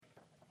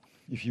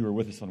If you were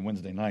with us on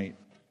Wednesday night,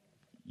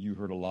 you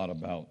heard a lot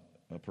about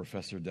a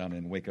professor down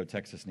in Waco,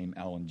 Texas named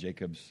Alan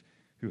Jacobs,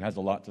 who has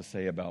a lot to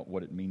say about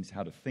what it means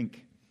how to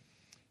think.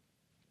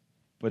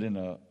 But in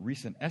a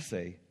recent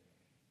essay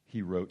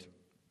he wrote,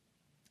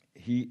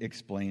 he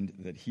explained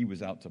that he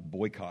was out to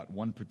boycott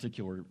one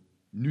particular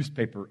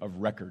newspaper of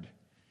record.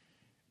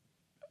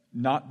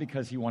 Not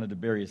because he wanted to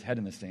bury his head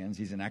in the sands.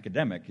 He's an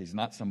academic. He's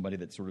not somebody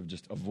that sort of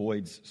just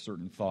avoids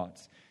certain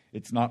thoughts.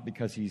 It's not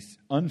because he's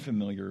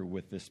unfamiliar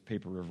with this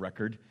paper of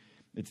record.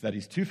 It's that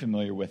he's too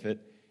familiar with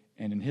it.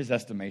 And in his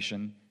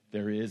estimation,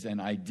 there is an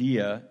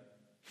idea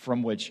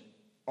from which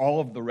all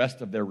of the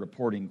rest of their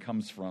reporting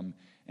comes from,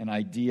 an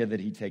idea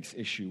that he takes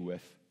issue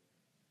with.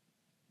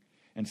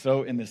 And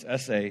so in this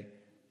essay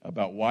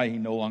about why he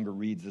no longer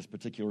reads this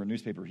particular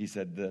newspaper, he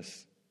said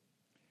this: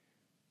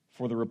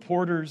 "For the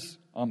reporters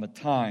on the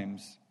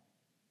Times,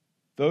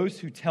 those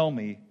who tell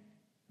me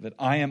that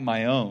I am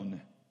my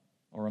own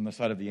are on the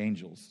side of the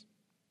angels,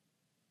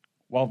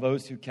 while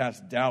those who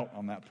cast doubt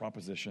on that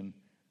proposition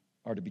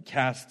are to be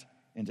cast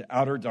into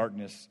outer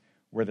darkness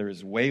where there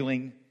is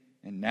wailing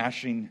and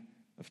gnashing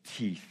of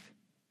teeth."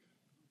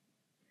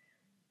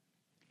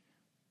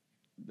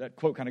 That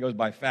quote kind of goes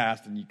by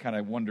fast, and you kind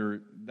of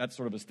wonder, that's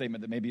sort of a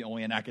statement that maybe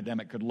only an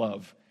academic could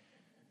love.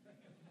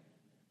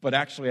 But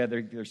actually,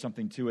 there's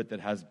something to it that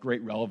has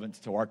great relevance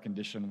to our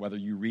condition, whether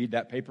you read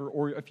that paper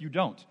or if you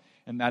don't.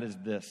 And that is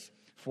this: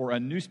 for a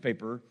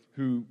newspaper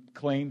who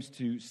claims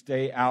to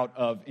stay out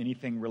of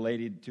anything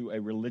related to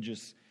a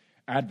religious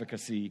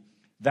advocacy,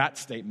 that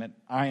statement,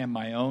 "I am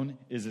my own,"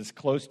 is as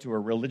close to a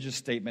religious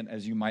statement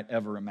as you might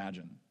ever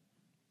imagine.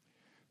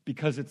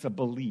 Because it's a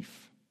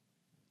belief.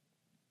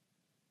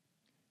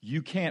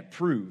 You can't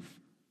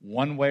prove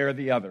one way or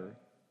the other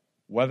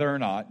whether or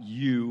not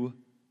you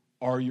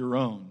are your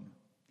own.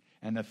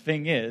 And the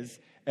thing is,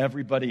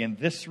 everybody in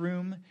this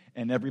room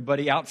and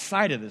everybody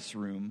outside of this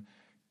room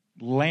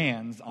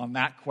lands on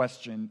that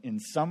question in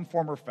some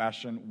form or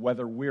fashion,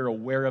 whether we're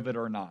aware of it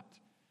or not.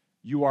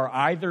 You are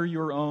either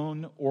your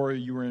own or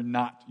you are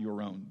not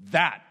your own.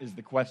 That is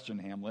the question,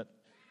 Hamlet.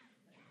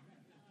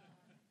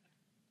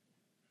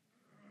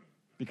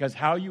 Because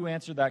how you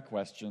answer that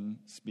question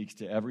speaks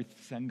to every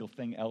single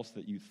thing else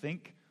that you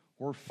think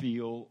or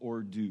feel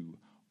or do.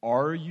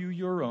 Are you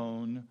your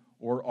own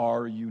or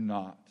are you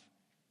not?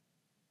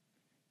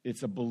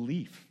 It's a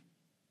belief.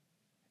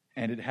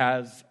 And it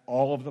has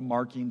all of the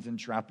markings and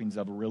trappings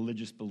of a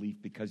religious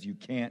belief because you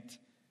can't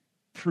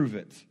prove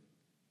it.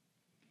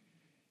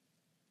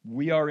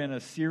 We are in a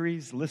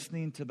series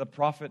listening to the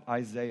prophet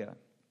Isaiah.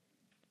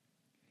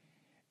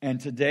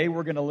 And today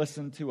we're going to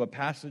listen to a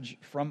passage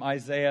from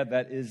Isaiah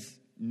that is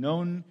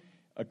known,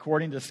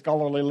 according to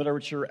scholarly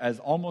literature, as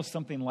almost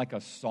something like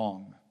a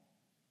song.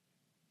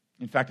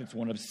 In fact, it's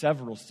one of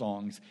several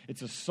songs.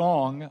 It's a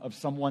song of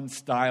someone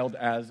styled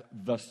as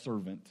the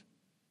servant.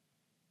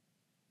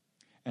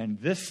 And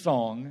this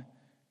song,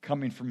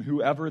 coming from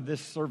whoever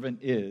this servant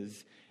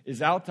is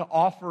out to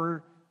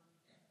offer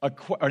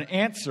an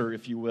answer,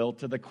 if you will,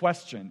 to the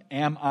question,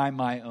 am I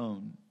my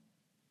own?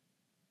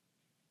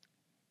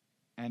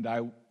 And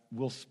I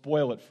will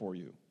spoil it for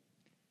you.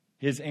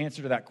 His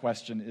answer to that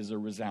question is a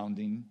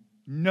resounding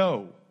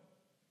no.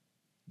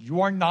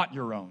 You are not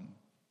your own.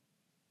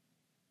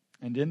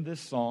 And in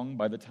this song,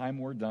 by the time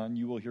we're done,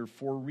 you will hear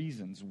 4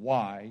 reasons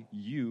why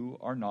you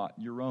are not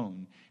your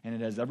own. And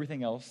it has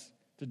everything else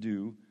to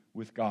do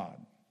with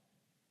God.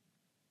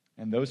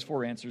 And those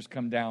 4 answers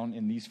come down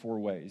in these 4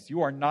 ways.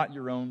 You are not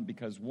your own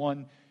because,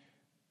 1,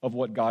 of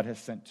what God has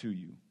sent to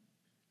you.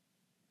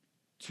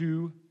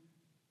 2,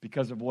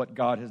 because of what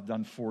God has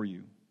done for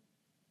you.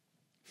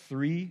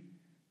 3,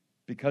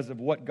 because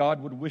of what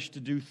God would wish to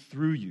do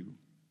through you.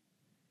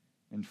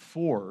 And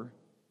 4,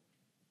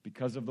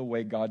 because of the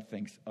way God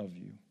thinks of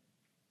you.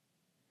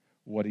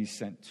 What He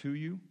sent to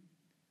you,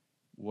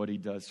 what He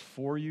does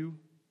for you,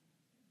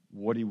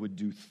 what He would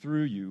do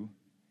through you,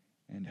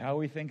 and how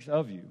He thinks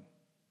of you.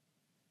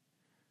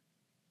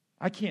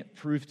 I can't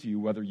prove to you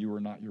whether you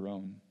are not your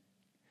own,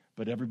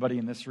 but everybody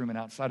in this room and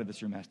outside of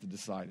this room has to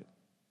decide it.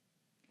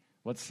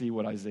 Let's see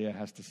what Isaiah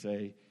has to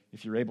say.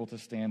 If you're able to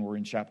stand, we're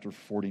in chapter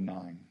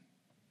 49.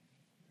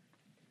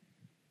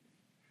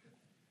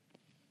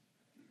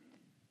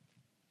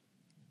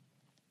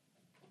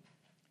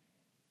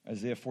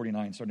 Isaiah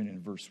 49, starting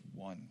in verse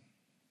 1.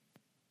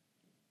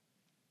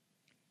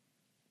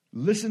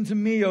 "Listen to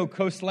me, O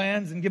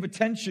coastlands, and give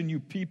attention, you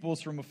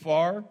peoples from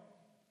afar.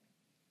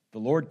 The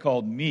Lord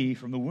called me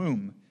from the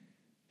womb.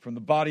 From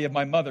the body of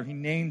my mother, He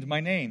named my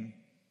name.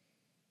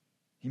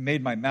 He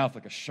made my mouth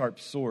like a sharp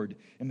sword.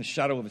 In the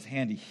shadow of His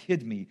hand, He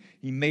hid me.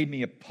 He made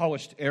me a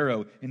polished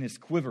arrow. In His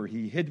quiver,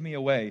 He hid me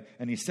away.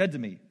 And He said to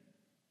me,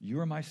 you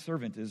are my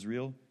servant,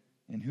 Israel,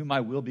 in whom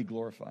I will be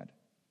glorified.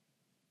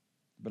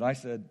 But I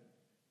said,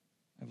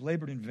 I've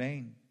labored in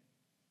vain.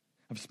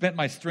 I've spent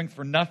my strength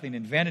for nothing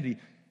in vanity.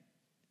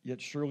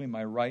 Yet surely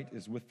my right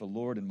is with the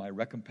Lord and my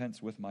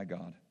recompense with my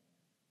God.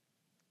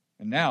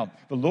 And now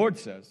the Lord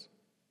says,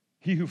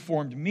 He who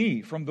formed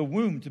me from the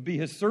womb to be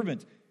His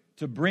servant,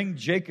 to bring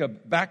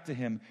Jacob back to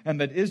him,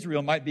 and that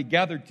Israel might be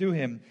gathered to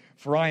him.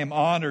 For I am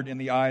honored in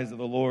the eyes of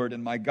the Lord,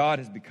 and my God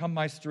has become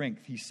my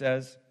strength. He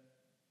says,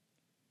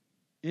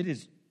 it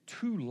is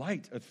too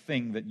light a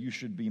thing that you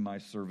should be my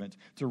servant,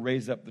 to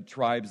raise up the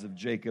tribes of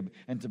Jacob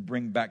and to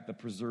bring back the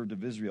preserved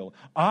of Israel.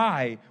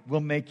 I will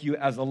make you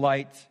as a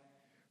light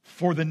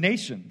for the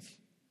nations,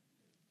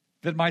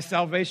 that my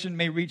salvation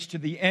may reach to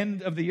the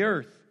end of the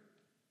earth.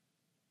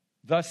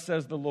 Thus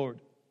says the Lord,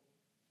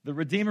 the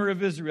Redeemer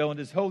of Israel and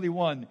his Holy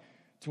One,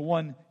 to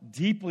one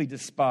deeply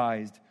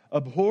despised,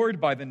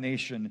 abhorred by the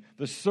nation,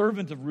 the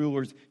servant of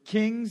rulers.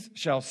 Kings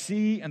shall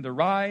see and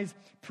arise,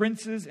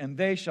 princes and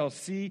they shall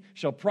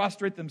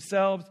prostrate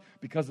themselves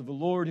because of the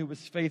Lord who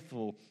is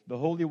faithful, the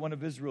Holy One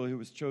of Israel who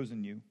has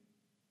chosen you.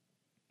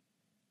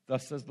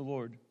 Thus says the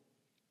Lord,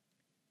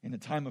 in a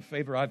time of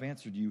favor I've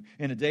answered you.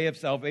 In a day of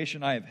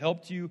salvation I have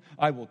helped you.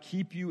 I will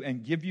keep you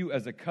and give you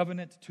as a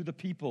covenant to the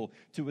people,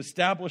 to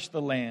establish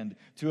the land,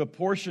 to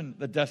apportion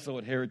the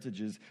desolate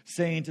heritages,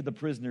 saying to the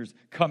prisoners,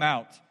 come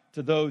out.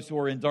 To those who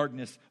are in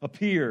darkness,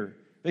 appear.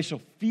 They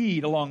shall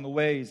feed along the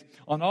ways.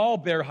 On all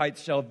bare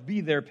heights shall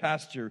be their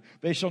pasture.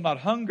 They shall not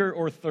hunger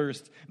or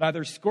thirst.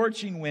 Neither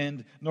scorching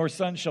wind nor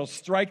sun shall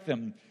strike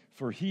them.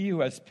 For he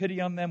who has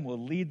pity on them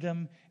will lead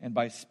them, and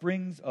by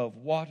springs of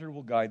water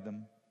will guide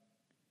them.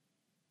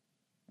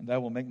 And I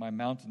will make my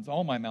mountains,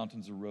 all my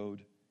mountains, a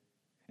road.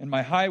 And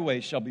my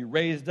highways shall be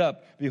raised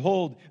up.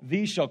 Behold,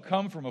 these shall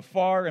come from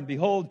afar. And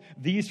behold,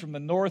 these from the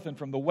north and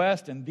from the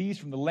west. And these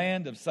from the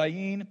land of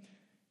Syene.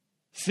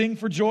 Sing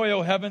for joy,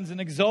 O heavens,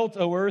 and exult,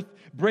 O earth.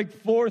 Break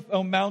forth,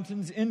 O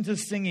mountains, into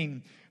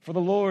singing. For the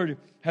Lord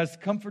has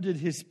comforted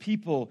his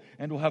people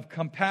and will have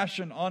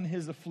compassion on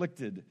his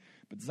afflicted.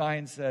 But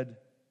Zion said,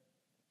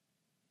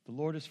 the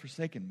Lord has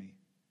forsaken me.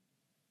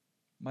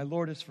 My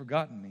Lord has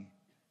forgotten me.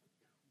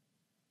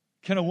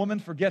 Can a woman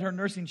forget her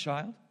nursing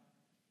child,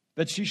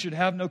 that she should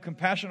have no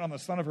compassion on the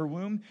son of her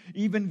womb?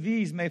 Even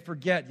these may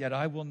forget, yet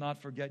I will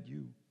not forget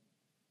you.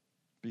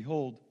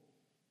 Behold,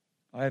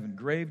 I have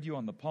engraved you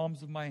on the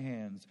palms of my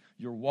hands.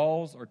 Your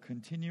walls are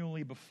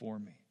continually before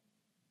me.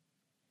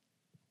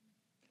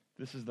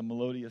 This is the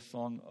melodious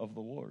song of the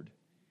Lord.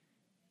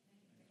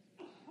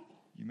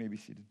 You may be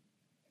seated.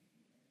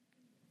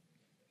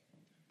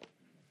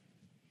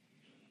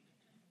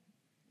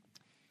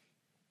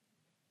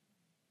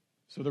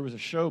 So there was a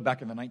show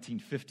back in the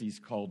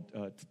 1950s called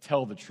To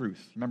Tell the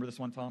Truth. Remember this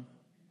one, Tom?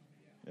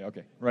 Yeah,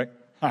 okay, right?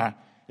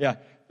 Yeah.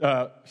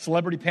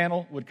 Celebrity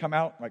panel would come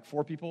out, like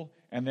 4 people,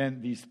 and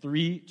then these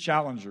 3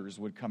 challengers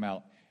would come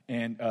out.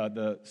 And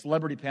the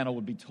celebrity panel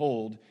would be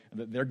told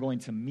that they're going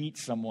to meet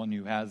someone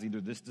who has either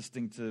this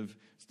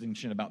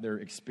distinction about their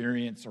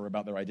experience or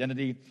about their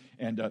identity.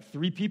 And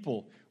 3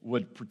 people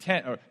would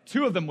pretend, or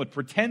 2 of them would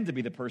pretend to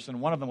be the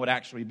person. One of them would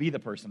actually be the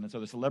person. And so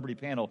the celebrity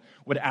panel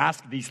would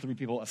ask these 3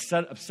 people a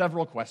set of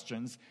several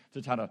questions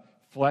to try to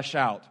flesh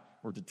out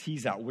or to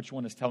tease out which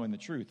one is telling the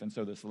truth. And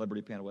so the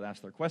celebrity panel would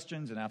ask their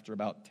questions, and after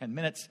about 10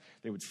 minutes,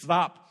 they would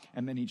stop,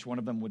 and then each one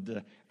of them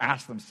would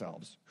ask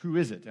themselves, who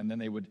is it? And then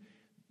they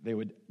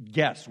would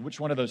guess which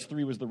one of those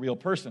 3 was the real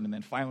person. And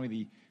then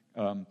finally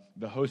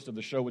the host of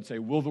the show would say,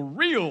 will the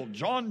real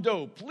John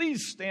Doe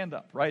please stand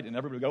up, right? And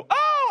everybody would go,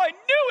 oh, I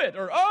knew it,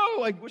 or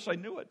oh, I wish I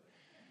knew it.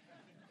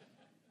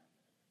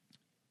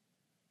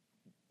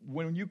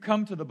 When you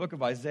come to the book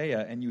of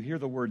Isaiah and you hear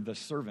the word the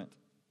servant,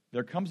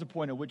 there comes a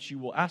point at which you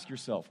will ask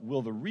yourself,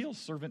 will the real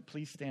servant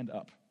please stand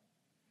up?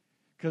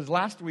 Because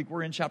last week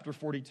we're in chapter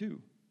 42.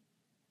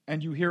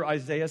 And you hear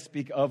Isaiah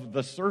speak of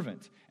the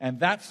servant. And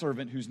that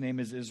servant, whose name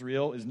is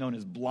Israel, is known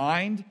as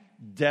blind,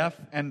 deaf,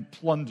 and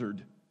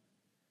plundered,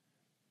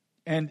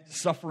 and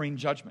suffering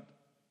judgment.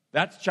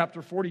 That's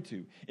chapter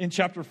 42. In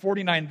chapter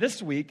 49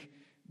 this week,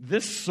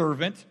 this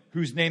servant,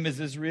 whose name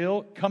is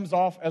Israel, comes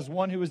off as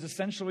one who is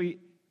essentially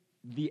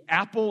the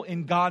apple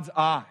in God's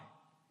eye.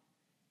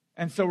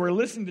 And so we're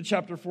listening to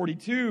chapter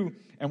 42,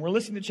 and we're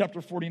listening to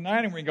chapter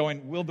 49, and we're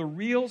going, will the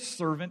real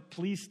servant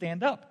please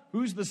stand up?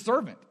 Who's the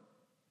servant?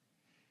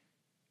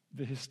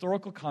 The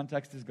historical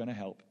context is going to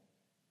help,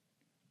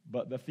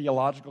 but the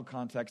theological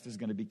context is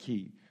going to be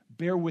key.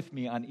 Bear with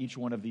me on each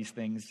one of these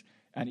things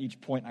and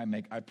each point I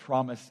make. I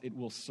promise it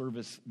will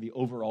service the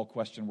overall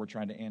question we're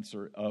trying to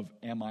answer of,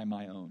 am I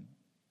my own?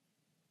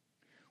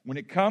 When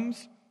it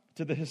comes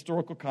to the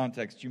historical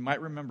context, you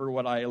might remember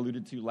what I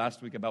alluded to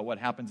last week about what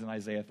happens in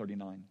Isaiah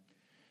 39.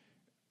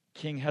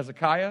 King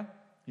Hezekiah,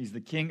 he's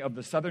the king of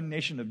the southern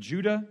nation of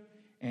Judah,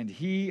 and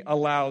he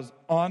allows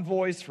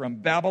envoys from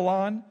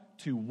Babylon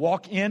to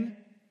walk in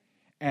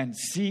and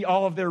see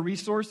all of their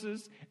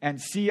resources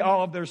and see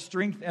all of their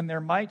strength and their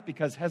might,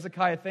 because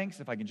Hezekiah thinks,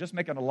 if I can just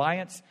make an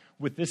alliance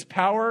with this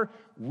power,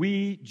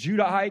 we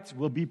Judahites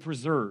will be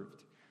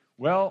preserved.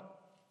 Well,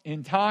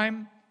 in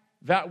time,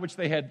 that which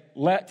they had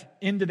let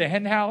into the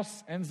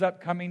henhouse ends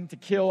up coming to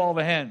kill all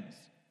the hens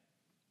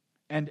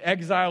and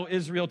exile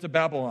Israel to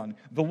Babylon.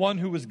 The one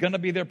who was going to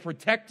be their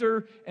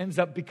protector ends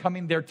up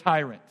becoming their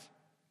tyrant.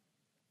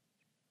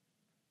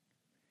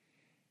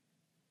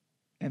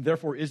 And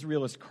therefore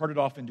Israel is carted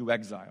off into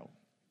exile.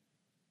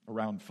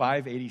 around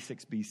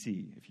 586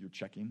 BC, if you're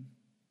checking.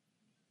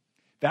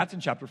 That's in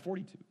chapter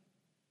 42.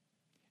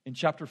 In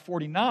chapter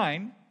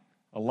 49,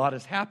 a lot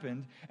has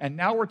happened, and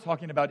now we're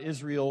talking about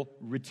Israel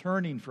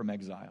returning from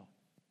exile.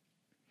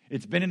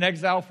 It's been in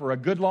exile for a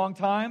good long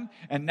time,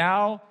 and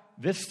now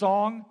this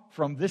song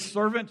from this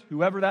servant,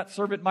 whoever that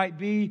servant might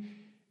be,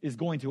 is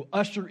going to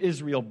usher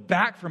Israel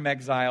back from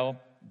exile,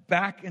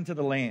 back into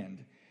the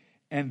land.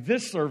 And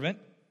this servant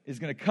is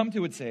going to come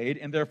to its aid,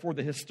 and therefore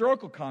the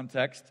historical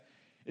context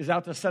is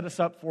out to set us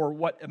up for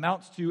what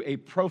amounts to a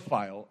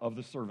profile of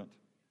the servant.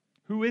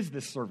 Who is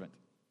this servant?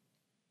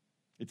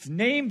 It's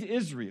named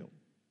Israel.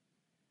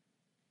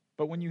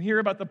 But when you hear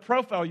about the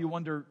profile, you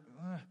wonder,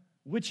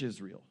 which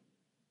Israel?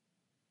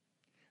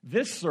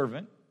 This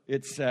servant,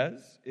 it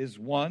says, is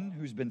one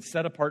who's been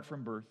set apart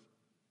from birth.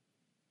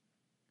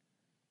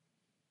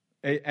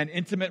 An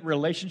intimate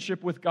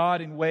relationship with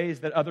God in ways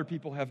that other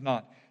people have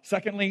not.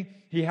 Secondly,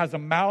 he has a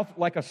mouth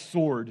like a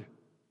sword,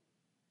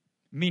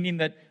 meaning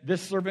that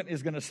this servant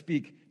is going to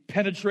speak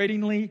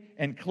penetratingly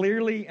and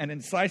clearly and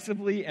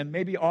incisively and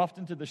maybe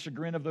often to the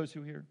chagrin of those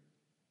who hear.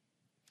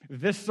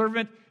 This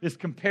servant is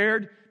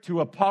compared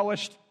to a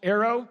polished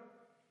arrow,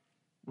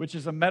 which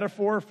is a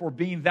metaphor for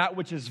being that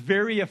which is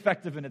very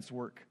effective in its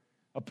work.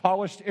 A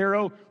polished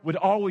arrow would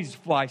always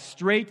fly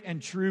straight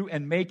and true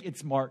and make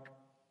its mark.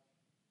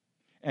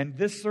 And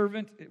this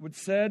servant, it was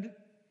said,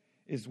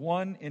 is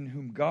one in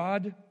whom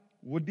God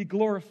would be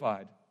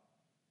glorified.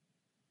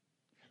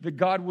 That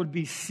God would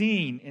be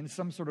seen in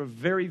some sort of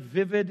very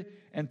vivid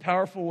and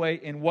powerful way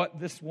in what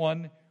this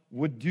one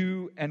would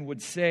do and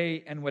would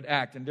say and would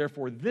act. And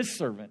therefore, this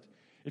servant,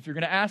 if you're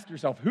going to ask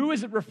yourself, who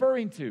is it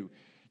referring to?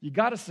 You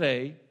got to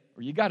say,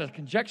 or you got to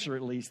conjecture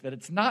at least, that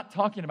it's not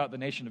talking about the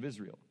nation of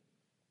Israel.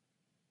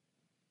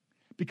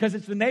 Because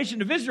it's the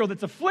nation of Israel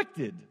that's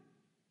afflicted.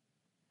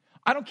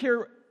 I don't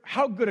care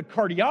how good a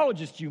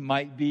cardiologist you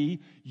might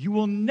be, you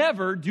will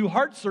never do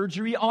heart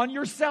surgery on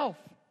yourself.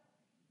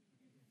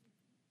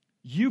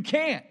 You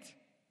can't.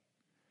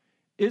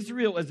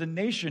 Israel as a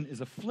nation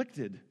is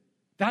afflicted.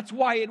 That's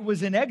why it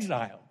was in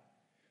exile.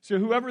 So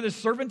whoever this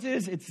servant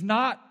is, it's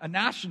not a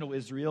national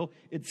Israel,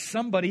 it's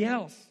somebody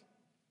else.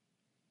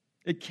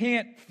 It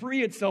can't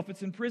free itself,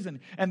 it's in prison.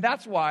 And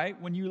that's why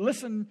when you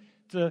listen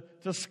to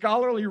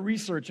scholarly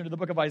research into the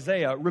book of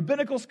Isaiah,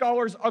 rabbinical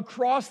scholars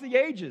across the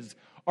ages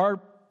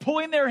are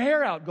pulling their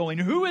hair out going,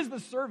 who is the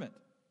servant?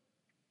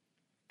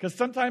 Because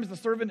sometimes the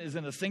servant is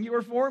in a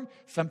singular form,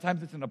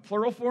 sometimes it's in a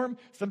plural form,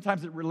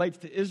 sometimes it relates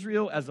to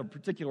Israel as a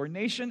particular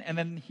nation, and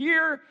then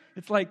here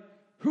it's like,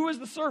 who is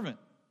the servant?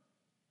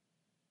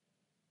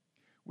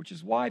 Which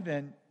is why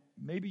then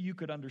maybe you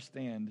could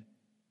understand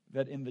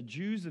that in the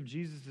Jews of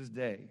Jesus'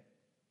 day,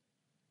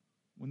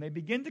 when they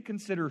begin to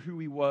consider who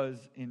he was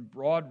in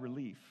broad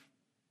relief,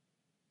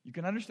 you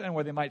can understand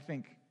why they might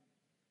think,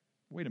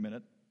 wait a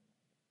minute,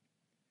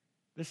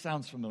 this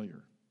sounds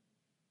familiar.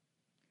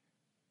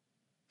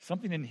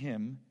 Something in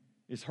him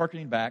is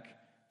hearkening back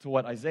to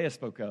what Isaiah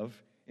spoke of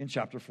in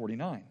chapter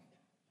 49.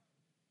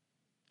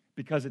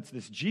 Because it's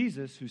this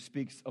Jesus who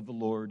speaks of the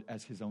Lord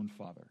as his own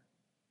Father.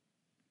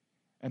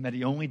 And that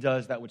he only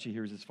does that which he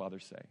hears his Father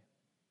say.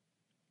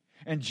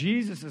 And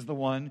Jesus is the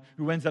one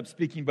who ends up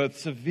speaking both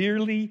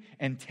severely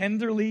and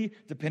tenderly,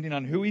 depending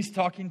on who he's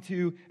talking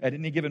to at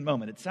any given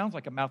moment. It sounds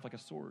like a mouth like a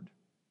sword.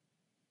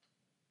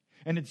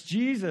 And it's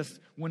Jesus,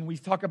 when we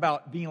talk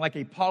about being like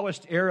a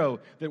polished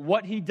arrow, that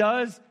what he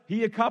does,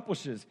 he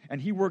accomplishes.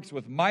 And he works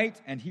with might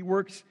and he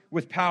works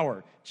with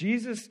power.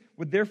 Jesus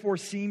would therefore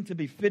seem to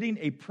be fitting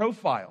a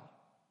profile.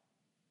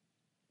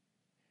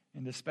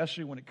 And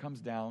especially when it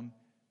comes down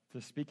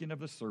to speaking of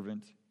the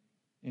servant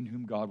in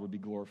whom God would be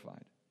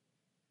glorified.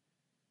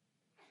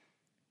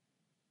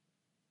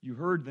 You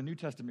heard the New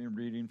Testament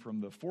reading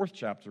from the 4th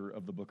chapter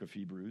of the book of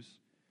Hebrews.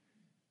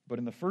 But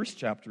in the 1st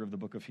chapter of the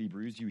book of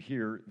Hebrews, you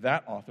hear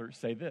that author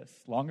say this.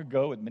 Long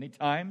ago, at many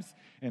times,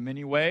 in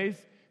many ways,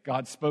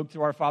 God spoke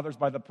to our fathers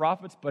by the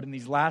prophets, but in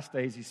these last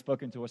days, he's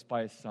spoken to us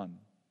by his Son,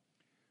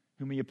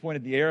 whom he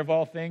appointed the heir of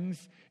all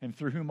things, and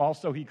through whom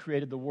also he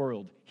created the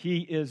world. He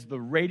is the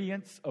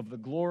radiance of the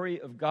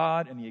glory of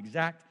God and the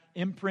exact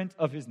imprint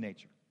of his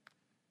nature.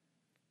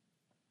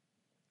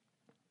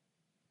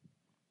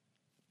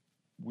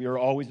 We are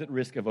always at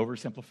risk of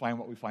oversimplifying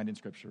what we find in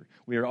Scripture.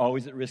 We are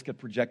always at risk of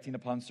projecting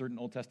upon certain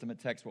Old Testament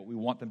texts what we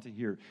want them to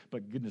hear.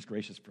 But goodness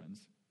gracious, friends,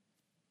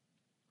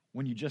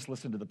 when you just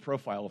listen to the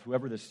profile of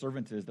whoever this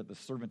servant is that the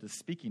servant is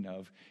speaking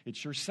of, it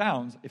sure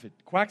sounds, if it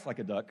quacks like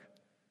a duck,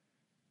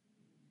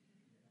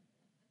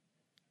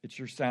 it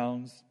sure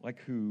sounds like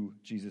who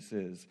Jesus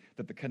is.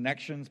 That the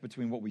connections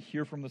between what we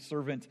hear from the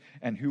servant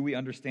and who we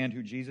understand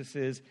who Jesus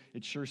is,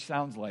 it sure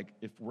sounds like,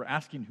 if we're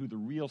asking who the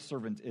real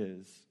servant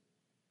is,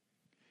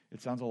 it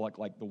sounds a lot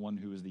like the one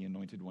who is the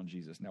anointed one,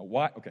 Jesus. Now,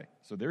 why? Okay,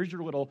 so there's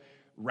your little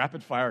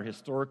rapid-fire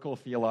historical,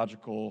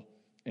 theological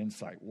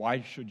insight.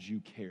 Why should you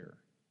care?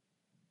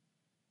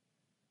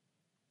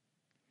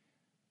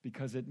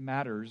 Because it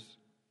matters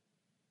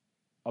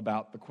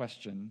about the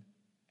question,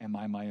 am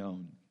I my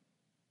own?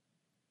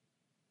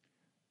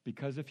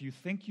 Because if you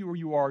think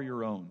you are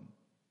your own,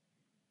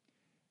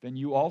 then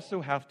you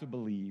also have to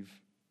believe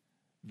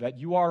that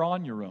you are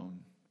on your own.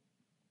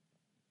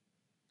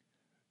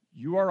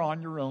 You are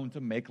on your own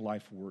to make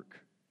life work.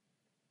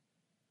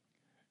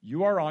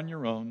 You are on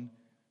your own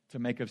to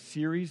make a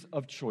series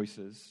of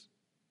choices,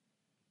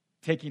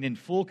 taking in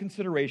full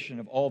consideration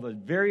of all the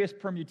various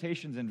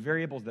permutations and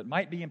variables that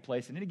might be in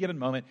place at any given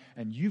moment,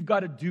 and you've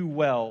got to do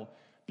well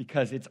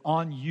because it's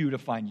on you to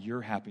find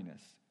your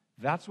happiness.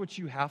 That's what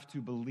you have to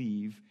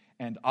believe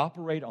and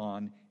operate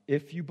on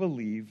if you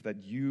believe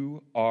that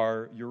you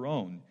are your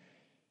own.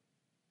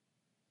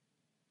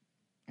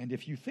 And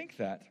if you think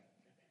that,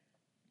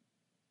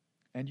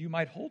 and you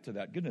might hold to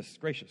that, goodness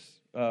gracious,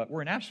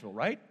 we're in Asheville,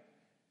 right?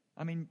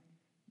 I mean,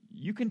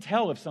 you can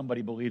tell if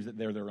somebody believes that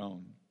they're their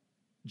own.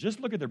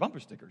 Just look at their bumper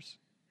stickers.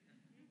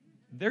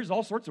 There's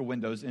all sorts of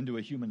windows into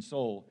a human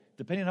soul,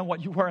 depending on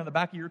what you wear on the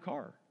back of your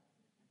car.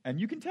 And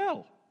you can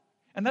tell.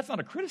 And that's not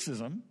a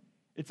criticism.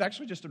 It's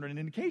actually just an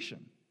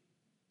indication.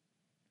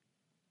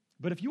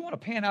 But if you want to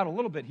pan out a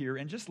little bit here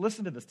and just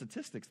listen to the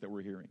statistics that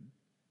we're hearing,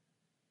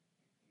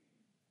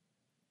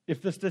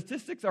 if the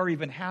statistics are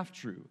even half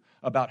true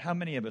about how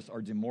many of us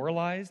are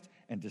demoralized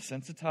and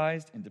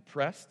desensitized and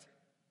depressed,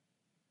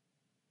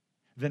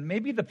 then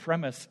maybe the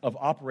premise of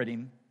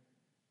operating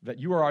that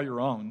you are your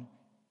own,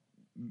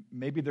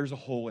 maybe there's a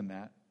hole in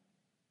that.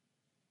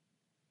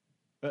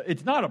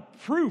 It's not a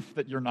proof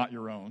that you're not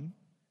your own,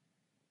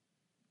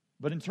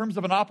 but in terms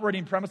of an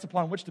operating premise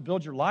upon which to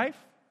build your life,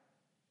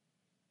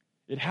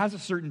 it has a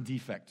certain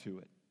defect to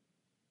it.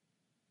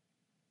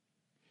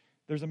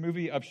 There's a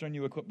movie I've shown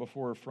you a clip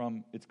before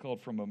from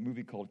a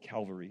movie called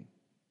Calvary.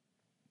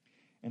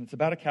 And it's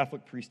about a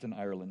Catholic priest in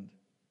Ireland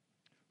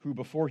who,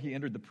 before he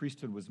entered the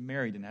priesthood, was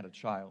married and had a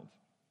child.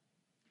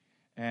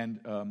 And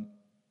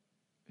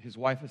his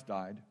wife has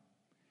died,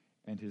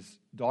 and his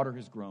daughter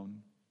has grown.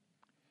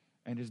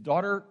 And his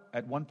daughter,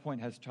 at one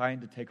point, has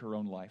tried to take her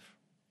own life.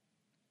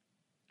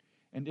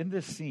 And in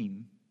this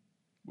scene,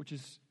 which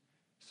is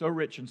so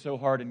rich and so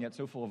hard and yet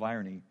so full of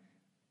irony,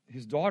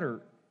 his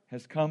daughter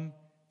has come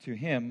to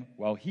him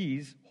while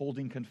he's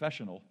holding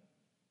confessional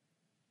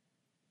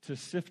to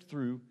sift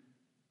through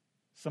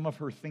some of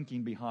her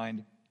thinking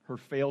behind her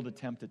failed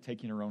attempt at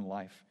taking her own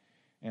life.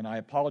 And I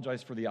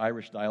apologize for the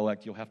Irish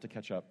dialect. You'll have to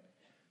catch up.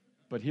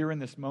 But here in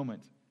this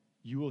moment,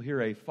 you will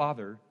hear a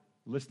father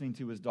listening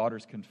to his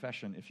daughter's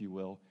confession, if you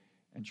will,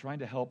 and trying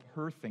to help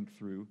her think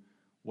through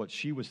what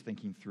she was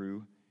thinking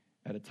through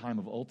at a time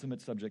of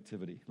ultimate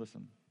subjectivity.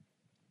 Listen.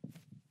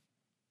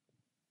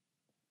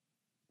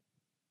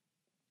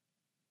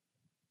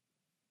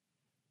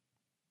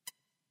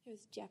 There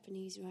was a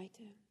Japanese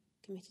writer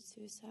committed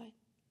suicide.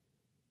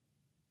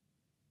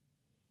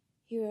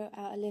 He wrote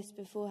out a list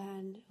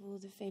beforehand of all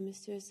the famous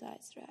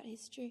suicides throughout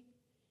history.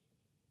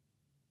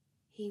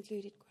 He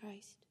included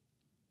Christ.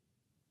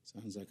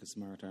 Sounds like a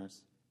smart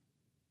arse.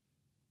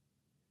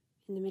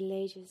 In the Middle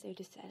Ages, they would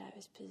have said I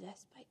was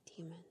possessed by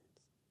demons.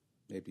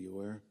 Maybe you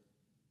were.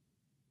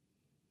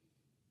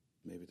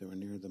 Maybe they were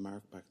near the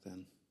mark back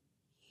then.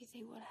 You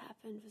think what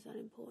happened was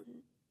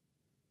unimportant?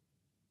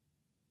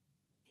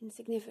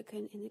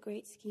 Insignificant in the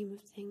great scheme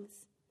of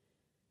things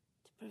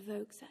to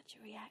provoke such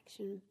a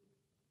reaction.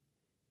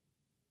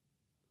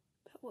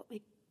 But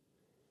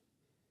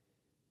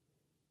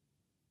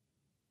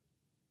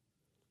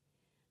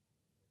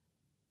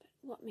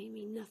what may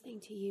mean nothing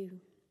to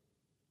you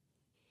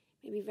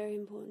may be very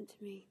important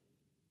to me.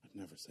 I'd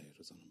never say it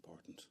was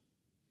unimportant.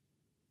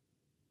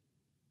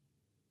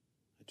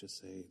 I'd just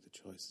say the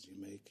choices you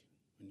make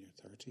when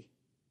you're 30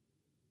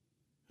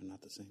 are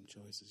not the same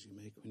choices you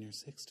make when you're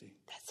 60.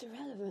 That's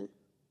irrelevant.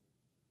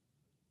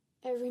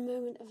 Every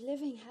moment of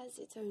living has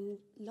its own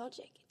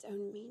logic, its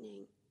own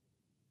meaning.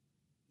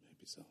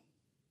 Maybe so.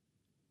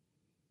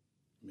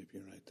 Maybe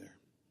you're right there.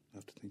 I'll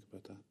have to think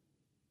about that.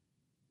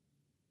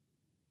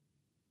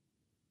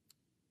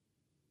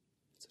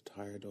 It's a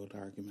tired old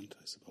argument,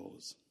 I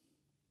suppose.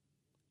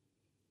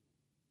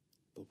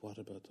 But what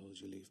about those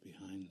you leave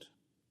behind?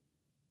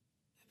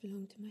 I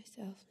belong to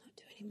myself, not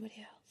to anybody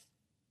else.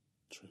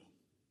 True.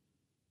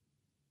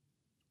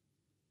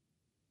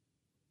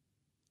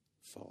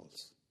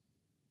 False.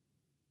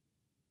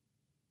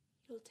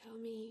 You'll tell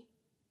me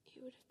it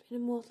would have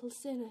been a mortal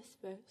sin, I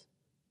suppose.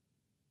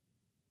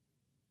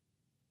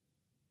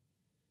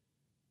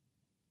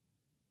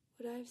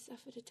 Would I have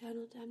suffered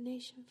eternal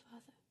damnation,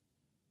 Father?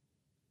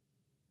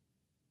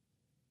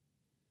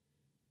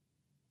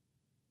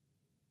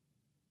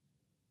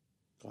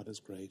 God is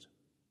great.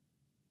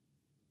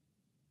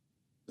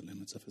 The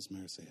limits of his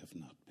mercy have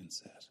not been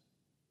set.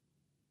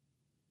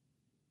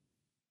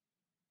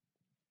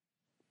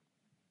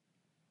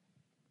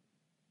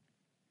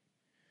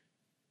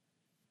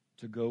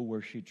 To go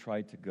where she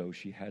tried to go,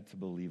 she had to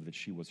believe that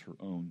she was her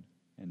own.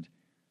 And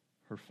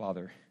her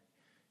father,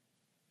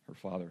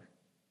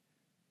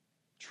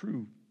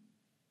 true,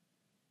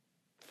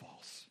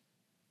 false.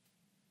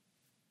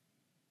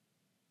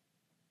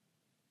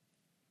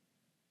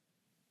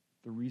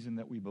 The reason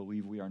that we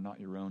believe we are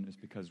not your own is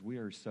because we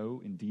are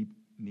so in deep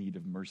need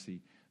of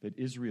mercy that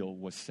Israel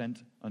was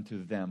sent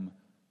unto them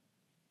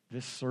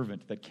this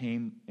servant that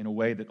came in a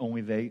way that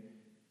only they,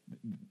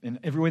 in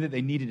every way that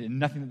they needed and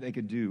nothing that they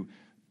could do,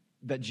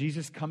 that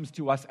Jesus comes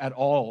to us at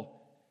all.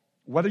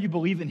 Whether you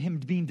believe in him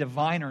being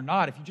divine or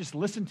not, if you just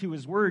listen to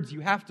his words,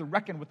 you have to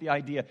reckon with the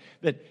idea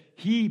that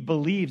he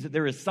believes that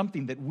there is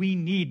something that we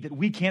need that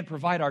we can't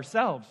provide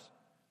ourselves.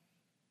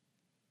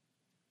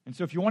 And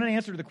so if you want an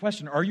answer to the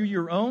question, are you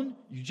your own?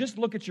 You just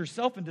look at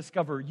yourself and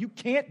discover you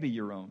can't be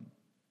your own.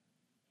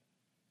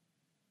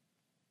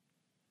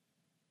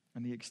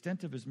 And the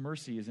extent of his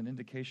mercy is an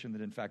indication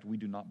that, in fact, we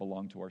do not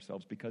belong to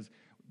ourselves because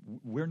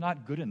we're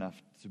not good enough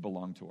to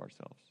belong to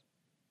ourselves.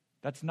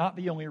 That's not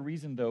the only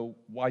reason, though,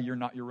 why you're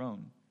not your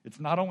own. It's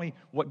not only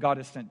what God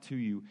has sent to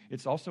you,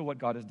 it's also what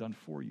God has done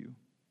for you.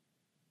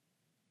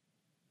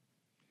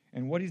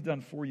 And what he's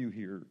done for you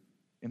here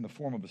in the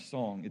form of a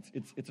song,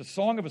 it's a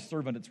song of a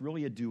servant. It's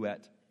really a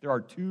duet. There are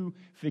two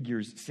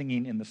figures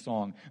singing in the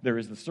song. There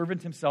is the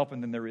servant himself,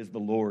 and then there is the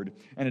Lord.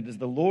 And it is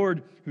the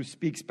Lord who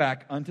speaks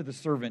back unto the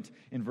servant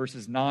in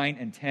verses 9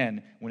 and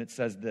 10 when it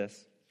says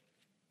this.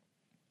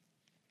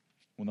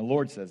 When the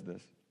Lord says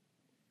this.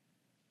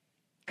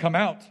 Come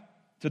out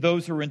to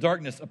those who are in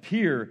darkness,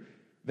 appear.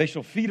 They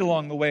shall feed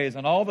along the ways,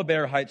 and all the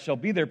bare heights shall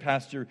be their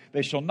pasture.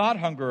 They shall not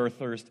hunger or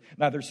thirst,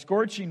 neither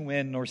scorching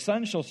wind nor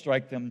sun shall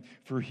strike them.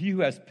 For he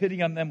who has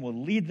pity on them will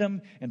lead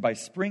them, and by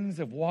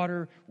springs of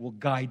water will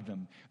guide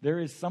them.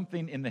 There is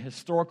something in the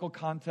historical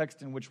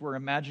context in which we're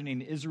imagining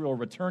Israel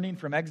returning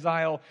from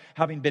exile,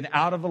 having been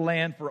out of the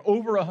land for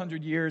over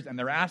 100 years, and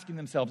they're asking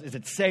themselves, is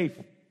it safe?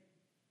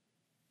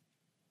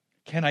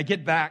 Can I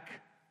get back?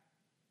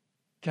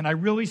 Can I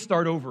really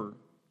start over?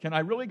 Can I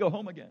really go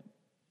home again?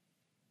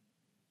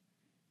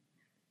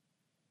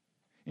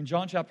 In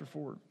John chapter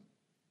 4,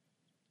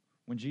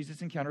 when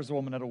Jesus encounters a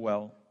woman at a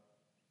well,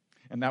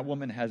 and that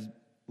woman has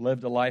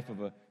lived a life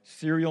of a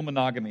serial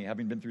monogamy,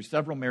 having been through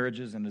several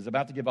marriages and is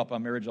about to give up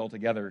on marriage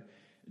altogether,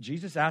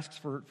 Jesus asks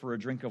for a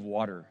drink of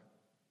water.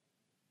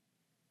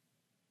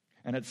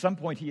 And at some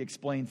point he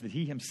explains that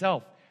he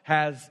himself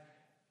has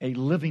a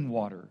living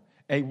water,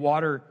 a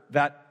water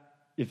that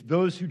if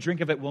those who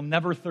drink of it will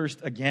never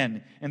thirst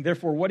again. And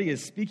therefore what he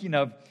is speaking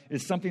of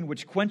is something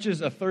which quenches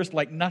a thirst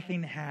like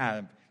nothing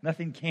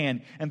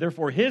can. And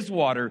therefore his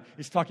water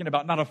is talking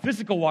about not a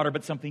physical water,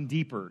 but something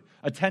deeper,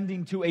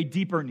 attending to a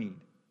deeper need.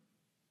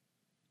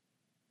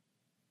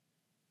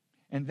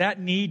 And that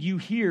need you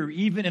hear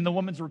even in the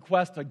woman's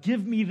request to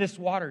give me this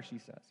water, she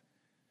says.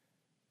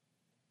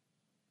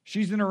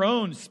 She's in her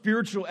own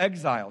spiritual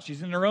exile.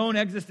 She's in her own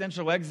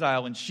existential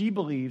exile, and she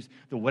believes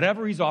that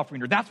whatever he's offering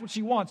her, that's what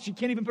she wants. She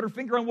can't even put her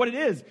finger on what it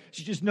is.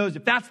 She just knows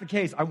if that's the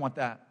case, I want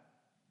that.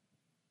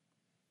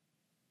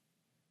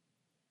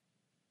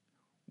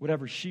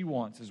 Whatever she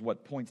wants is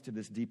what points to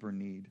this deeper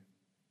need.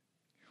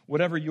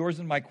 Whatever yours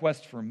and my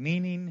quest for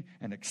meaning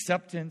and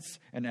acceptance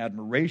and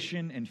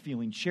admiration and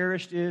feeling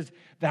cherished is,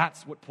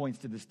 that's what points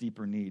to this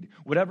deeper need.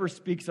 Whatever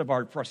speaks of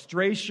our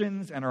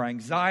frustrations and our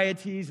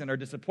anxieties and our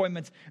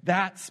disappointments,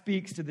 that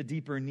speaks to the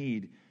deeper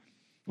need.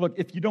 Look,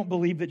 if you don't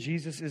believe that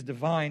Jesus is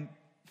divine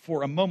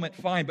for a moment,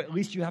 fine, but at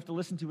least you have to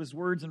listen to his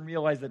words and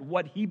realize that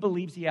what he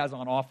believes he has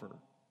on offer,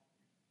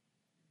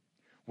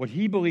 what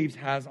he believes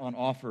has on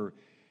offer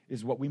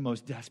is what we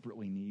most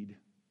desperately need.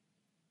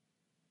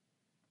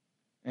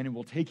 And it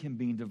will take him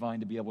being divine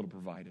to be able to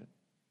provide it.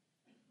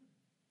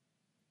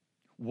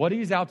 What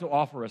he's out to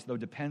offer us, though,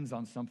 depends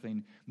on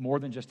something more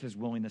than just his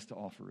willingness to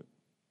offer it.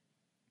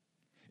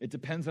 It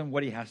depends on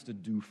what he has to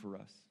do for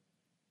us.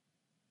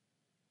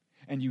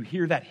 And you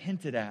hear that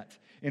hinted at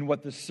in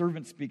what the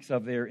servant speaks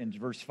of there in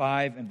verse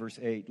 5 and verse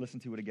 8. Listen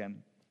to it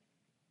again.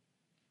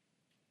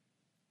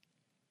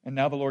 And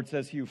now the Lord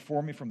says, he who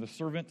formed me from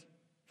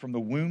the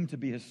womb to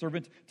be his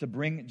servant, to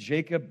bring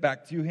Jacob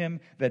back to him,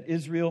 that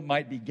Israel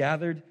might be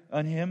gathered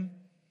on him.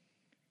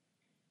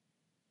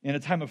 In a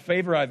time of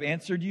favor I've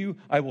answered you.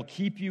 I will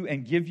keep you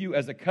and give you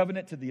as a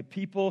covenant to the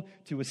people,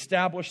 to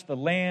establish the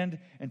land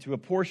and to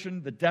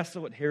apportion the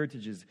desolate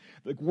heritages.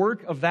 The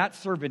work of that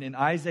servant in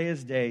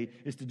Isaiah's day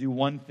is to do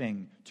one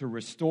thing, to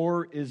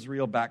restore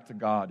Israel back to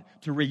God,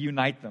 to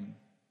reunite them.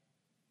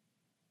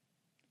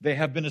 They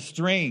have been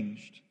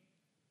estranged.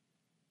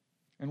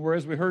 And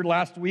whereas we heard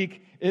last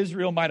week,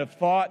 Israel might have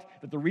thought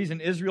that the reason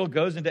Israel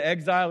goes into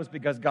exile is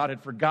because God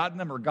had forgotten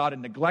them or God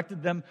had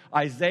neglected them,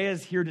 Isaiah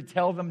is here to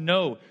tell them,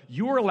 no,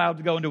 you are allowed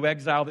to go into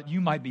exile that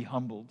you might be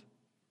humbled,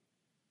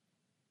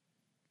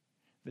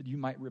 that you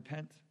might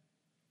repent.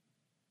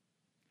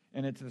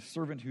 And it's the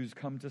servant who's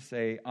come to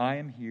say, I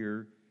am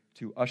here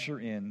to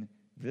usher in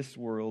this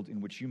world in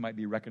which you might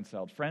be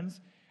reconciled. Friends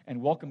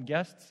and welcome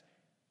guests,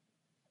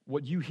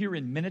 what you hear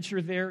in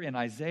miniature there in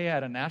Isaiah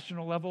at a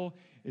national level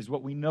is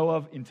what we know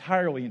of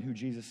entirely in who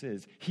Jesus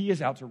is. He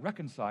is out to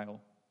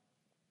reconcile.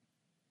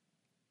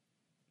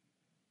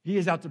 He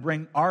is out to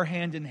bring our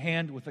hand in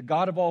hand with the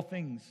God of all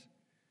things.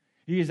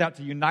 He is out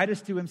to unite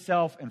us to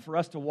himself and for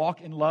us to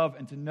walk in love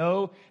and to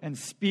know and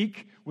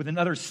speak with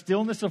another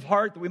stillness of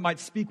heart that we might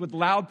speak with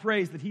loud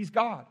praise that he's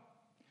God.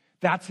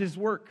 That's his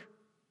work.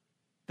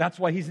 That's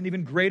why he's an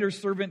even greater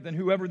servant than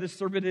whoever this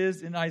servant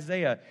is in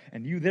Isaiah.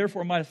 And you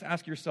therefore must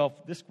ask yourself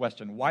this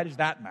question: why does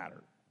that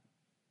matter?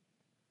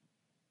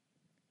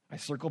 I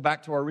circle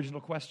back to our original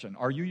question.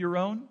 Are you your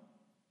own?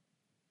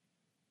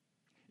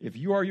 If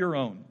you are your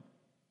own,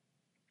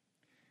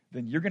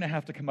 then you're going to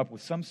have to come up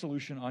with some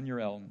solution on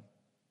your own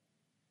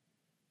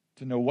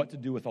to know what to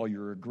do with all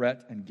your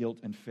regret and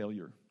guilt and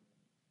failure.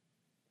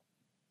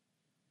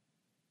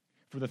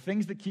 For the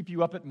things that keep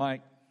you up at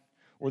night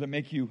or that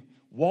make you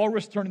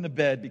walrus turn in the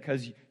bed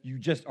because you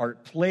just are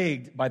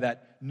plagued by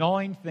that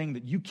gnawing thing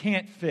that you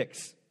can't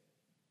fix.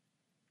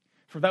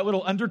 For that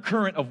little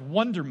undercurrent of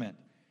wonderment,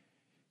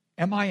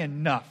 am I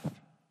enough?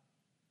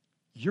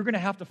 You're going to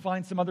have to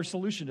find some other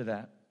solution to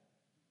that.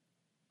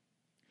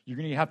 You're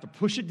going to have to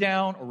push it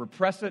down or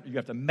repress it. You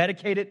have to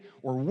medicate it,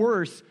 or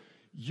worse,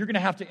 you're going to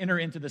have to enter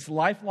into this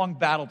lifelong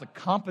battle to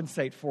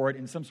compensate for it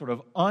in some sort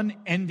of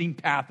unending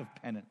path of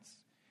penance.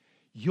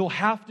 You'll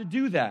have to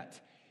do that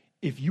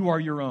if you are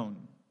your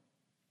own.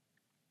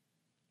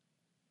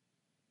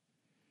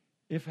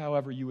 If,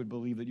 however, you would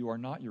believe that you are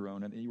not your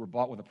own and that you were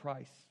bought with a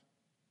price,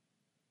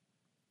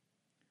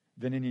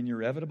 then in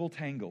your inevitable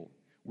tangle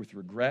with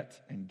regret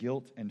and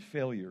guilt and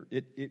failure,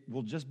 it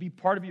will just be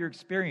part of your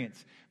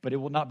experience, but it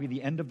will not be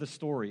the end of the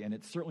story, and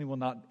it certainly will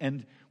not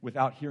end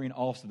without hearing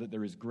also that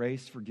there is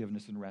grace,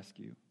 forgiveness, and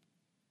rescue.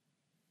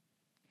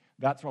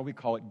 That's why we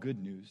call it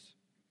good news.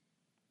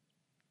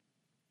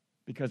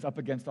 Because up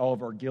against all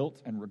of our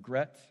guilt and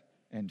regret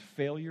and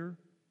failure,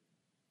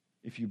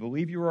 if you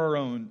believe you are our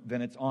own,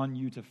 then it's on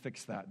you to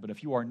fix that. But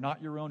if you are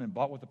not your own and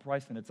bought with a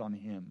price, then it's on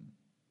Him.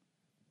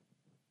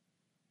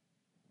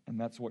 And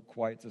that's what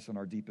quiets us in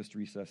our deepest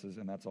recesses,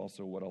 and that's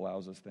also what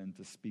allows us then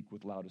to speak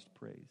with loudest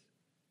praise.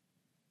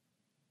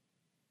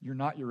 You're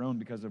not your own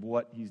because of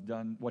what He's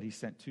done, what He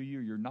sent to you.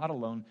 You're not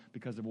alone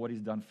because of what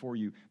He's done for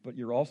you, but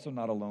you're also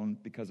not alone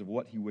because of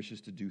what He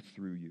wishes to do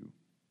through you.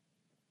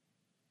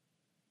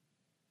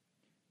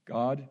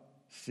 God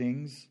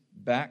sings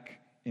back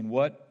in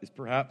what is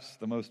perhaps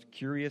the most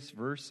curious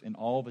verse in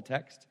all the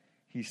text.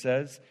 He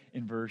says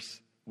in verse,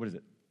 what is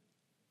it?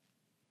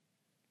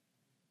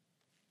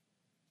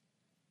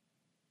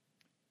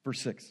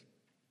 Verse 6.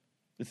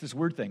 It's this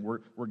weird thing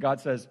where God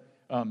says,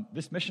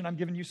 this mission I'm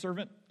giving you,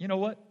 servant, you know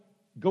what?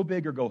 Go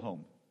big or go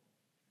home.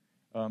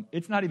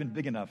 It's not even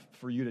big enough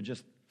for you to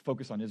just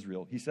focus on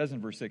Israel. He says in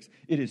verse 6,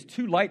 it is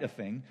too light a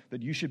thing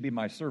that you should be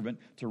my servant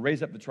to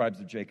raise up the tribes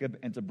of Jacob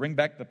and to bring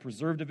back the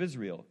preserved of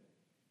Israel.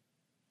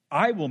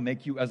 I will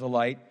make you as a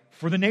light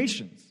for the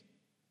nations,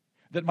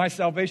 that my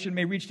salvation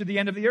may reach to the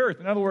end of the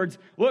earth. In other words,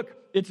 look,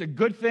 it's a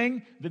good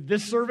thing that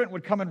this servant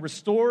would come and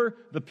restore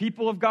the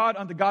people of God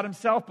unto God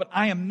Himself, but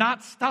I am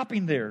not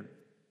stopping there.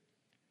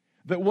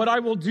 That what I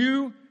will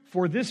do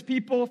for this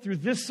people through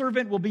this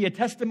servant will be a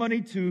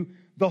testimony to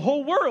the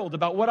whole world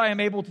about what I am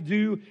able to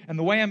do and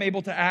the way I'm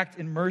able to act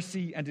in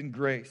mercy and in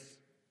grace.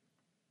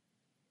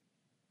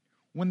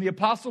 When the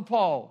Apostle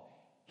Paul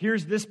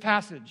hears this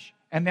passage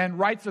and then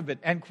writes of it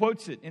and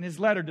quotes it in his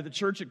letter to the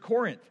church at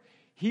Corinth,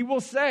 he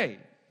will say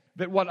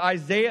that what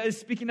Isaiah is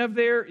speaking of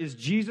there is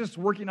Jesus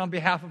working on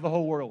behalf of the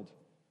whole world.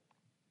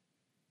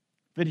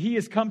 That He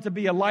has come to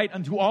be a light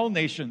unto all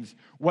nations,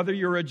 whether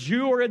you're a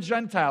Jew or a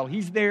Gentile.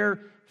 He's there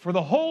for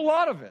the whole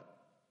lot of it.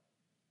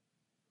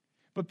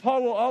 But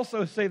Paul will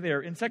also say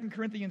there in 2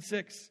 Corinthians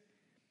 6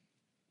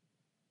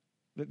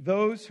 that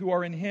those who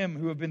are in Him,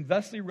 who have been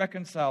thusly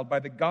reconciled by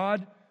the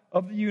God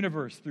of the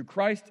universe through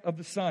Christ of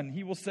the Son,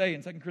 he will say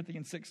in 2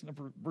 Corinthians 6,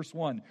 verse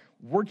 1,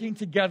 working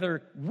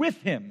together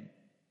with Him,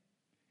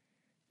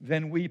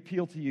 then we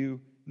appeal to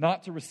you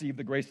not to receive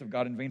the grace of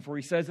God in vain. For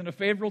he says, in a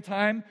favorable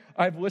time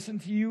I have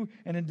listened to you,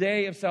 and in a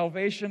day of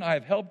salvation I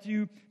have helped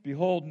you.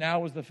 Behold,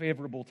 now is the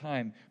favorable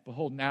time.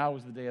 Behold, now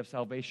is the day of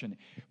salvation.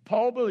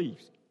 Paul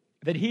believes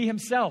that he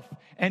himself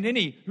and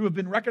any who have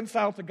been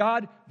reconciled to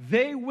God,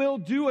 they will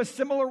do a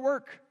similar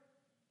work.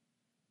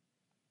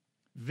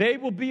 They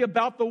will be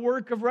about the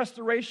work of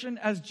restoration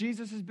as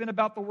Jesus has been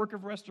about the work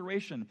of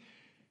restoration.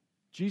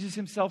 Jesus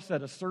Himself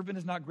said, a servant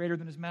is not greater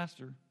than his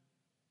master.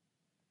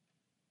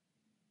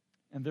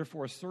 And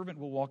therefore, a servant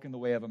will walk in the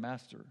way of a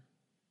master,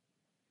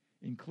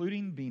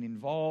 including being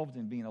involved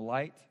in being a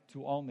light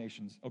to all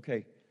nations.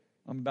 Okay,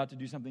 I'm about to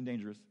do something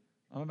dangerous.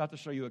 I'm about to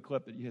show you a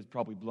clip that has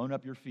probably blown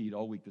up your feed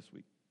all week this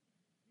week.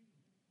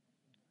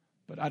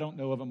 But I don't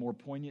know of a more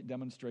poignant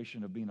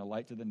demonstration of being a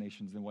light to the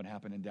nations than what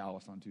happened in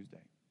Dallas on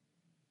Tuesday.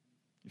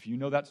 If you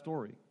know that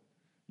story,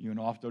 an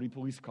off-duty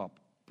police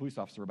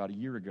officer about a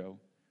year ago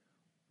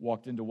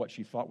walked into what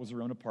she thought was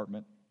her own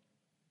apartment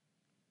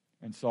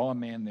and saw a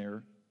man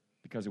there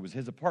because it was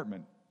his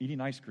apartment,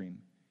 eating ice cream,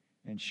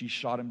 and she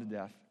shot him to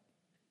death.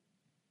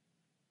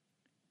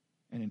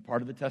 And in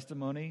part of the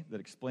testimony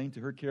that explained to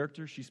her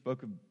character, she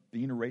spoke of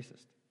being a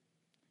racist.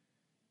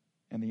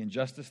 And the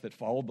injustice that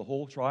followed the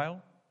whole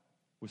trial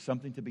was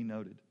something to be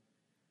noted.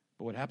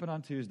 But what happened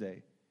on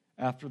Tuesday,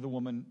 after the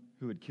woman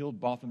who had killed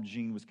Botham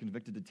Jean was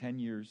convicted to 10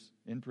 years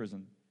in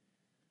prison,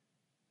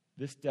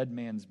 this dead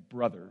man's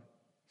brother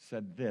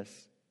said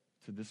this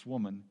to this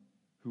woman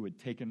who had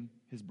taken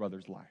his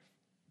brother's life.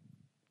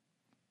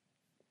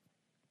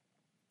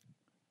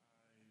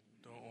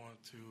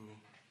 to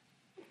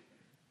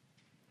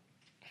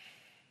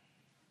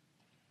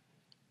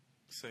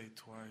say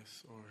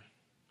twice or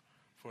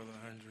for the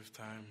 100th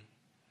time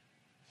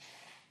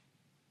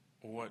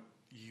what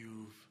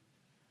you've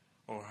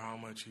or how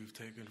much you've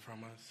taken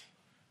from us.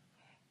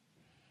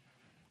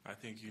 I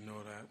think you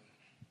know that.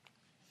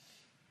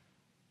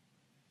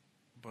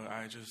 But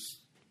I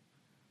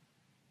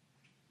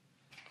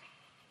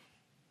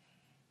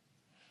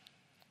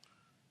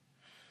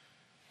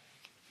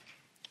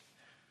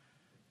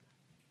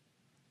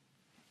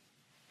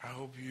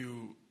hope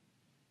you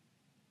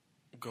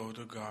go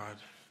to God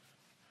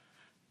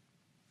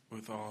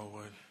with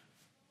all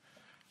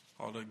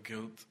the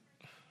guilt,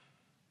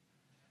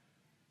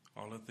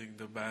 all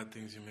the bad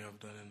things you may have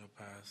done in the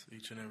past.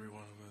 Each and every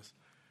one of us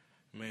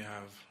may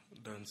have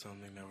done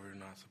something that we're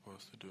not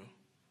supposed to do.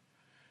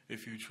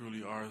 If you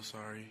truly are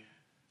sorry,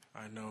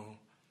 I know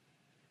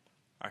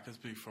I can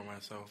speak for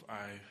myself.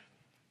 I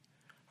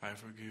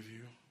forgive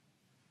you.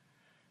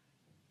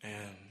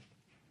 And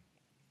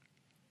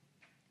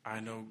I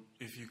know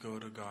if you go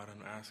to God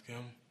and ask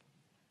Him,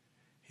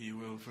 He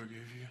will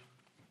forgive you.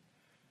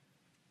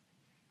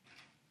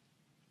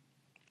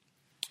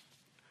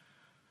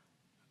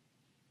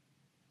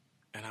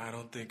 And I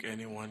don't think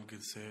anyone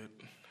could say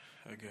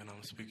it. Again,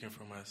 I'm speaking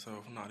for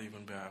myself, not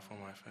even bad for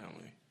my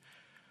family.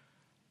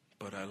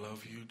 But I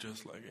love you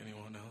just like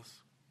anyone else.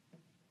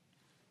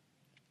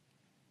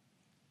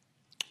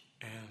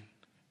 And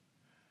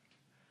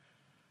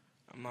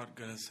I'm not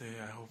going to say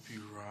I hope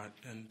you rot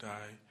and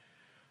die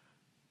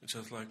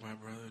just like my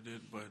brother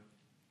did, but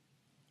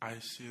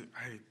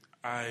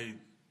I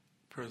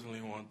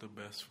personally want the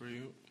best for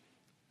you.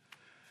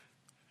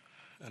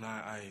 And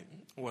I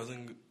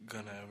wasn't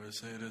going to ever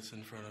say this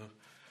in front of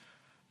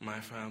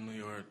my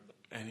family or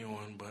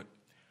anyone, but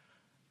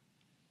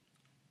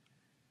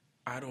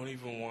I don't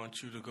even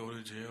want you to go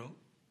to jail.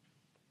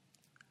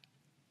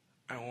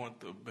 I want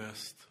the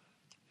best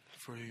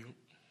for you.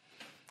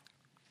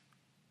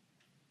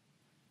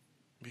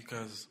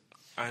 Because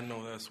I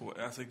know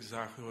that's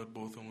exactly what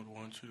both of them would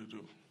want you to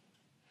do.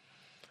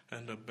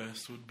 And the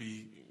best would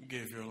be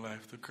give your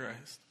life to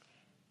Christ.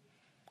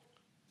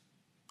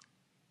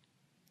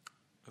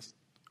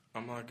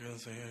 I'm not going to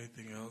say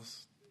anything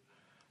else.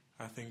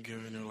 I think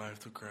giving your life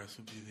to Christ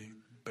would be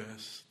the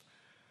best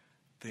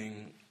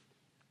thing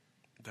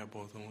that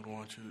both of them would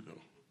want you to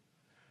do.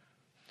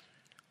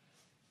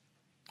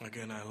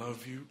 Again, I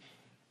love you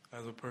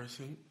as a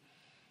person.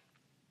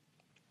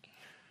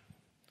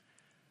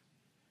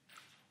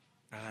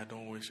 And I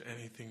don't wish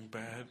anything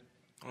bad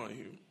on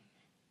you.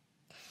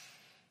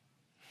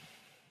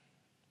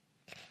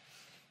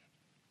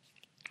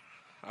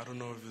 I don't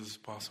know if this is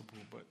possible,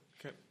 but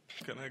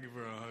can I give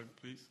her a hug,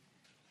 please?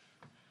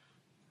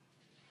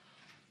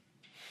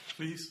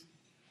 Please?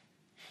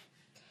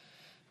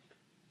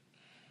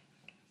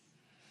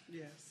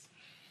 Yes.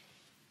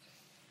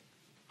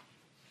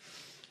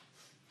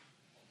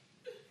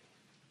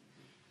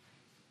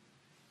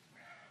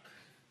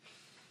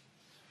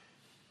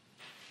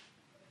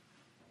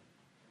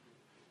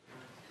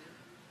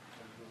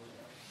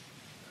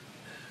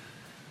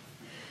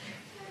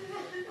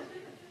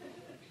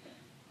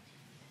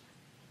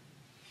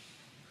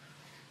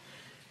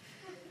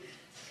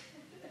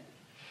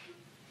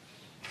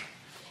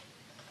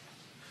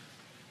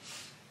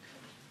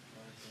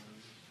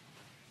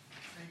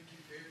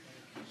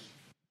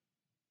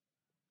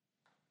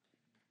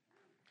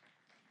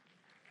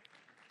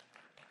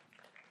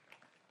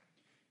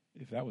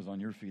 If that was on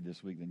your feed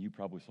this week, then you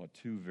probably saw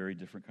two very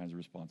different kinds of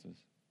responses.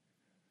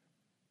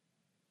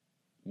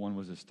 One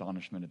was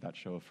astonishment at that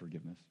show of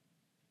forgiveness,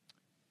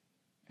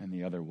 and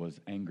the other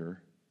was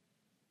anger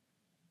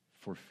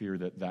for fear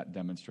that that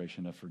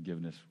demonstration of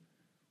forgiveness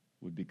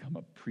would become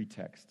a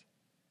pretext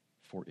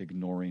for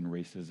ignoring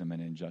racism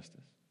and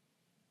injustice.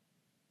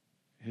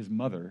 His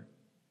mother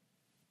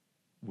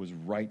was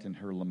right in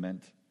her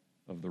lament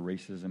of the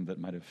racism that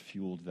might have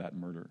fueled that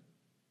murder.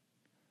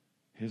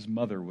 His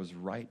mother was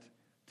right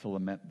to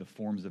lament the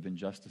forms of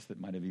injustice that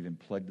might have even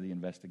plagued the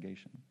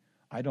investigation.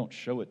 I don't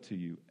show it to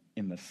you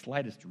in the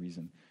slightest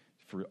reason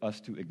for us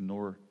to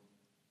ignore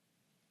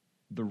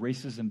the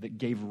racism that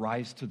gave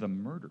rise to the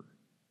murder.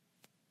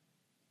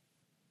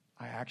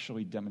 I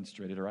actually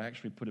demonstrated, or I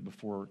actually put it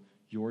before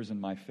yours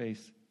and my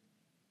face,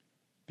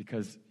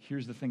 because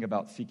here's the thing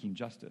about seeking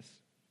justice.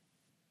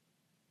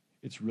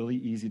 It's really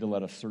easy to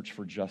let a search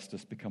for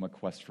justice become a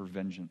quest for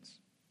vengeance.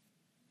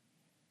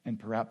 And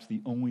perhaps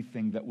the only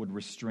thing that would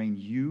restrain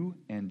you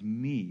and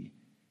me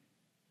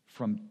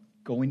from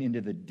going into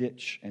the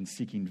ditch and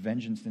seeking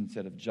vengeance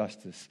instead of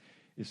justice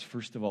is,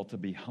 first of all, to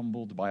be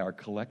humbled by our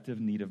collective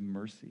need of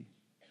mercy.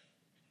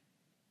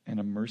 And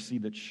a mercy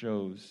that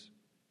shows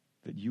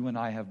that you and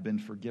I have been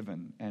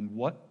forgiven. And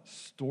what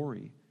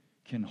story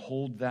can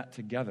hold that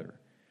together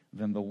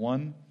than the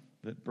one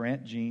that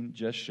Brant Jean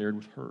just shared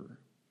with her?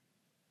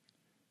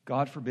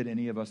 God forbid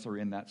any of us are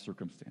in that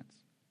circumstance.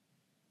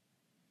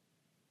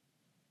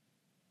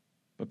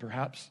 But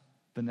perhaps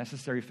the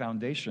necessary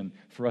foundation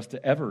for us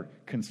to ever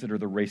consider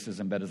the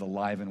racism that is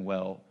alive and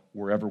well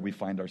wherever we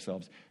find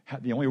ourselves.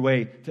 The only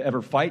way to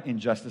ever fight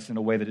injustice in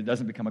a way that it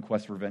doesn't become a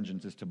quest for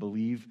vengeance is to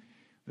believe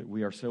that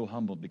we are so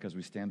humbled because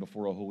we stand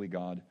before a holy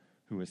God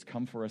who has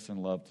come for us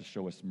in love to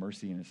show us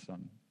mercy in his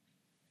Son.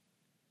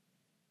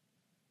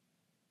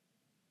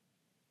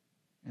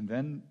 And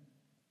then,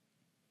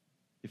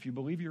 if you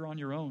believe you're on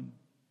your own,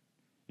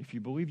 if you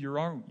believe you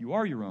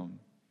are your own,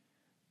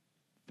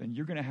 then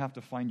you're going to have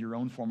to find your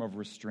own form of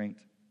restraint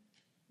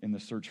in the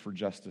search for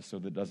justice so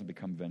that it doesn't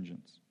become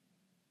vengeance.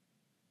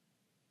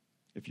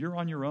 If you're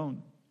on your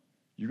own,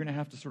 you're going to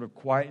have to sort of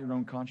quiet your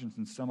own conscience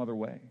in some other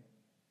way.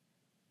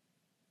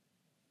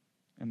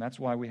 And that's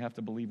why we have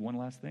to believe one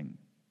last thing.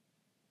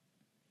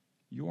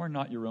 You are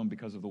not your own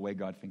because of the way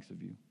God thinks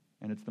of you.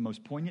 And it's the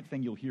most poignant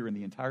thing you'll hear in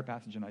the entire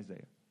passage in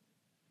Isaiah.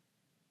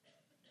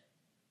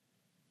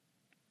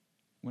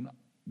 When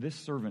this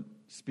servant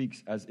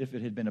speaks as if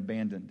it had been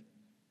abandoned,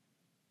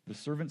 the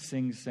servant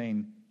sings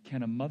saying,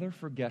 "Can a mother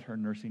forget her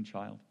nursing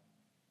child?"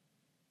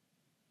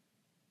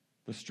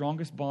 The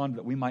strongest bond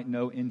that we might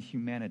know in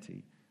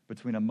humanity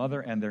between a mother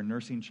and their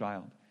nursing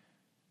child.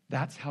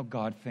 That's how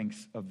God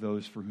thinks of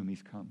those for whom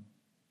he's come.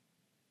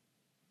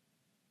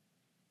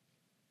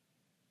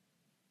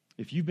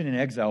 If you've been in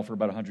exile for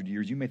about 100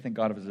 years, you may think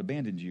God has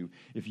abandoned you.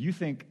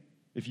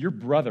 If your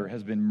brother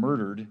has been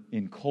murdered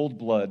in cold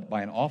blood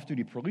by an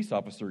off-duty police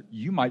officer,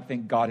 you might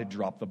think God had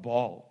dropped the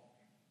ball.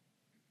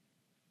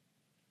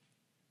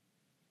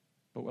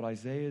 But what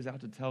Isaiah is out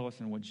to tell us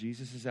and what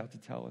Jesus is out to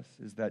tell us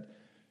is that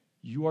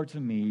you are to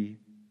me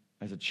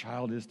as a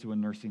child is to a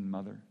nursing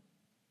mother.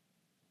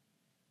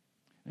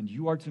 And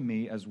you are to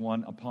me as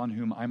one upon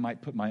whom I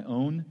might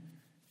emblazon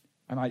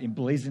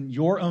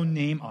your own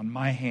name on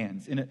my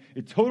hands. In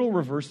a total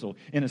reversal.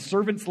 In a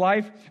servant's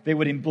life, they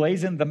would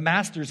emblazon the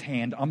master's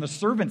hand on the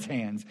servant's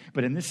hands.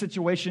 But in this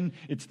situation,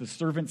 it's the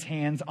servant's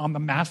hands on the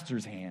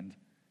master's hand.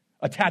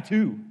 A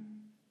tattoo.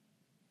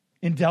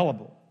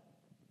 Indelible.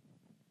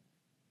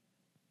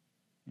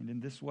 And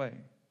in this way,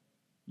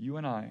 you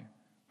and I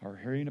are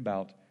hearing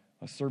about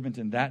a servant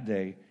in that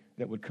day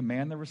that would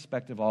command the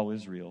respect of all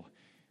Israel.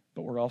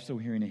 But we're also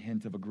hearing a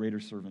hint of a greater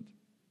servant.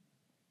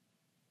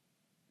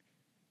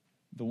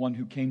 The one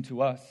who came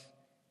to us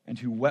and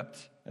who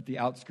wept at the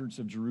outskirts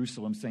of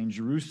Jerusalem, saying,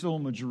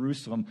 "Jerusalem, O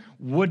Jerusalem,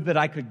 would that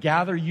I could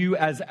gather you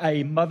as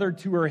a mother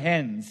to her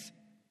hens."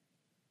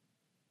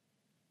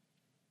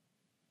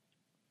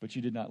 But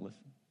you did not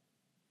listen.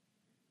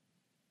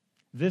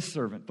 This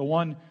servant, the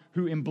one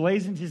who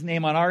emblazoned his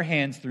name on our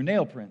hands through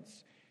nail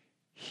prints,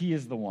 he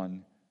is the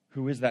one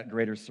who is that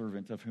greater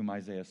servant of whom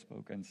Isaiah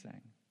spoke and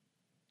sang.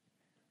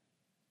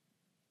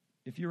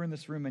 If you're in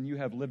this room and you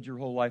have lived your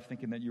whole life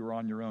thinking that you are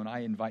on your own, I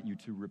invite you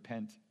to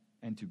repent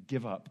and to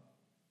give up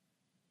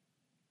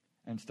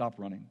and stop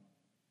running.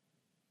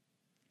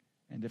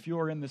 And if you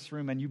are in this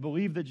room and you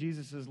believe that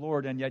Jesus is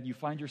Lord and yet you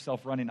find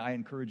yourself running, I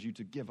encourage you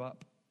to give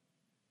up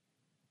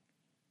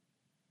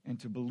and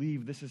to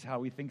believe this is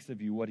how he thinks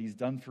of you, what he's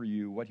done for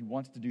you, what he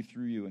wants to do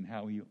through you, and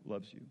how he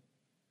loves you.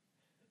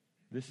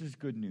 This is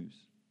good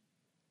news.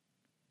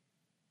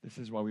 This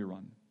is why we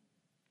run.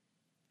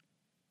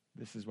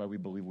 This is why we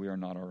believe we are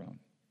not our own.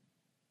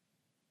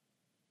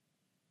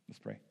 Let's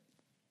pray.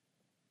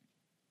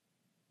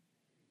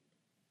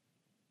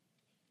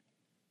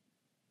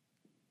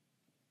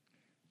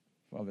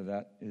 Father,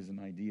 that is an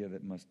idea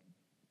that must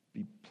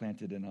be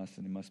planted in us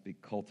and it must be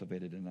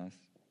cultivated in us.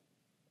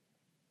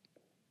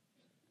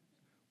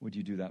 Would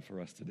you do that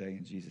for us today?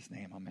 In Jesus'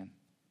 name, amen.